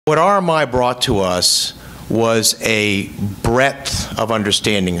What RMI brought to us was a breadth of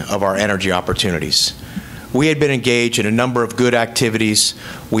understanding of our energy opportunities. We had been engaged in a number of good activities.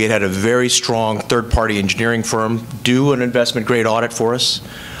 We had had a very strong third-party engineering firm do an investment-grade audit for us.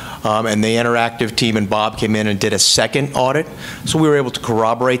 And the Interactive team and Bob came in and did a second audit. So we were able to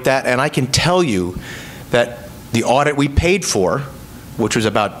corroborate that. And I can tell you that the audit we paid for, which was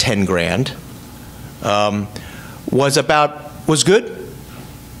about 10 grand, was good.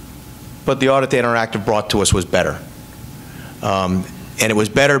 But the audit that Interactive brought to us was better. And it was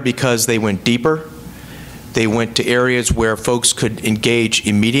better because they went deeper. They went to areas where folks could engage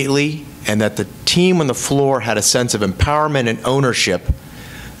immediately, and that the team on the floor had a sense of empowerment and ownership,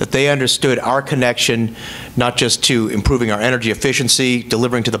 that they understood our connection not just to improving our energy efficiency,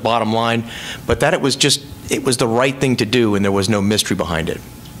 delivering to the bottom line, but that it was the right thing to do and there was no mystery behind it.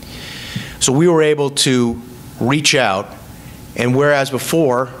 So we were able to reach out, and whereas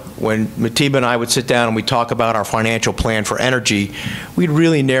before, when Matiba and I would sit down and we'd talk about our financial plan for energy, we'd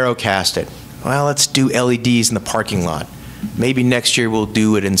really narrowcast it. Well, let's do LEDs in the parking lot. Maybe next year we'll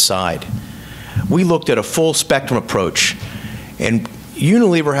do it inside. We looked at a full spectrum approach, and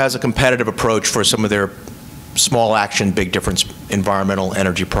Unilever has a competitive approach for some of their small action, big difference environmental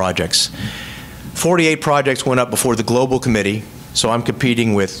energy projects. 48 projects went up before the global committee, so I'm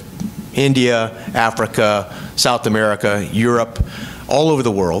competing with India, Africa, South America, Europe, all over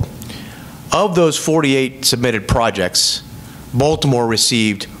the world. Of those 48 submitted projects, Baltimore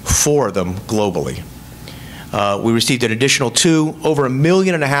received 4 of them globally. We received an additional 2, over €1.5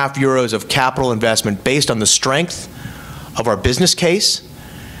 million of capital investment based on the strength of our business case,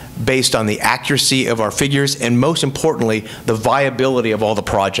 based on the accuracy of our figures, and most importantly, the viability of all the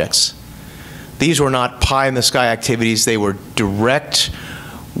projects. These were not pie-in-the-sky activities. They were direct,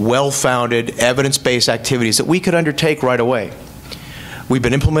 well-founded, evidence-based activities that we could undertake right away. We've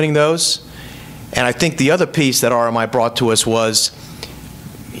been implementing those, and I think the other piece that RMI brought to us was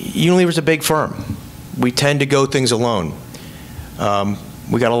Unilever's a big firm. We tend to go things alone.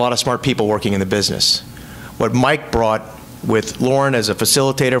 We got a lot of smart people working in the business. What Mike brought with Lauren as a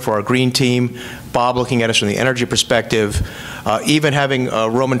facilitator for our green team, Bob looking at us from the energy perspective, even having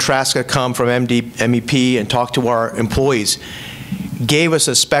Roman Traska come from MEP and talk to our employees, gave us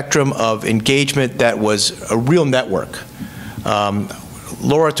a spectrum of engagement that was a real network.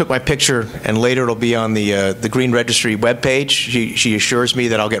 Laura took my picture, and later it'll be on the Green Registry webpage. She assures me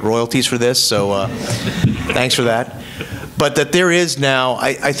that I'll get royalties for this, so thanks for that. But that there is now,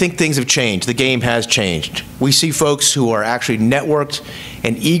 I think things have changed. The game has changed. We see folks who are actually networked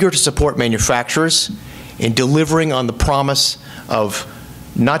and eager to support manufacturers in delivering on the promise of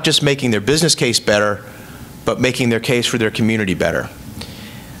not just making their business case better, but making their case for their community better.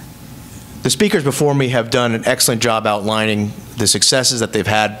 The speakers before me have done an excellent job outlining the successes that they've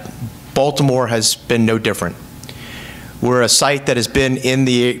had. Baltimore has been no different. We're a site that has been in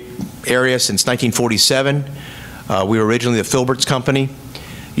the area since 1947. We were originally the Filberts company.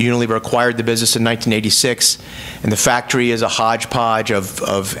 Unilever acquired the business in 1986, and the factory is a hodgepodge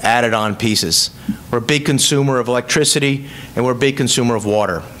of added-on pieces. We're a big consumer of electricity, and we're a big consumer of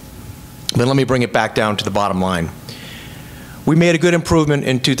water. But let me bring it back down to the bottom line. We made a good improvement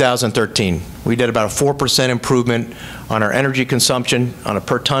in 2013. We did about a 4% improvement on our energy consumption on a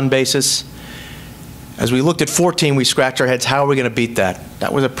per ton basis. As we looked at 14, we scratched our heads, how are we going to beat that?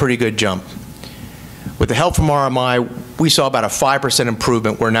 That was a pretty good jump. With the help from RMI, we saw about a 5%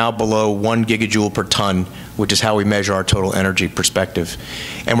 improvement. We're now below 1 gigajoule per ton, which is how we measure our total energy perspective.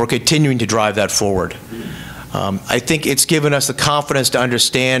 And we're continuing to drive that forward. I think it's given us the confidence to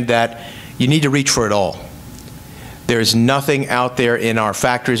understand that you need to reach for it all. There's nothing out there in our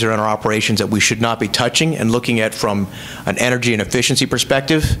factories or in our operations that we should not be touching and looking at from an energy and efficiency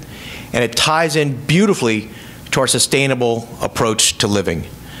perspective. And it ties in beautifully to our sustainable approach to living.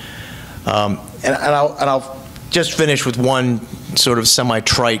 And I'll just finish with one sort of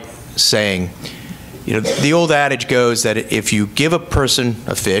semi-trite saying. You know, the old adage goes that if you give a person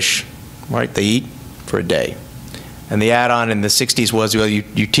a fish, right, they eat for a day. And the add-on in the 60s was, well,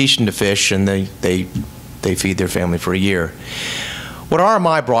 you teach them to fish and they feed their family for a year. What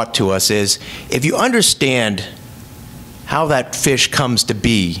RMI brought to us is, if you understand how that fish comes to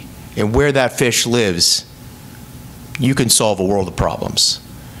be and where that fish lives, you can solve a world of problems.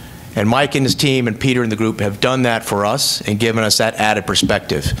 And Mike and his team and Peter and the group have done that for us and given us that added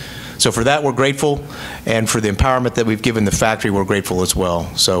perspective. So for that, we're grateful, and for the empowerment that we've given the factory, we're grateful as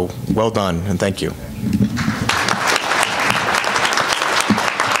well. So well done, and thank you.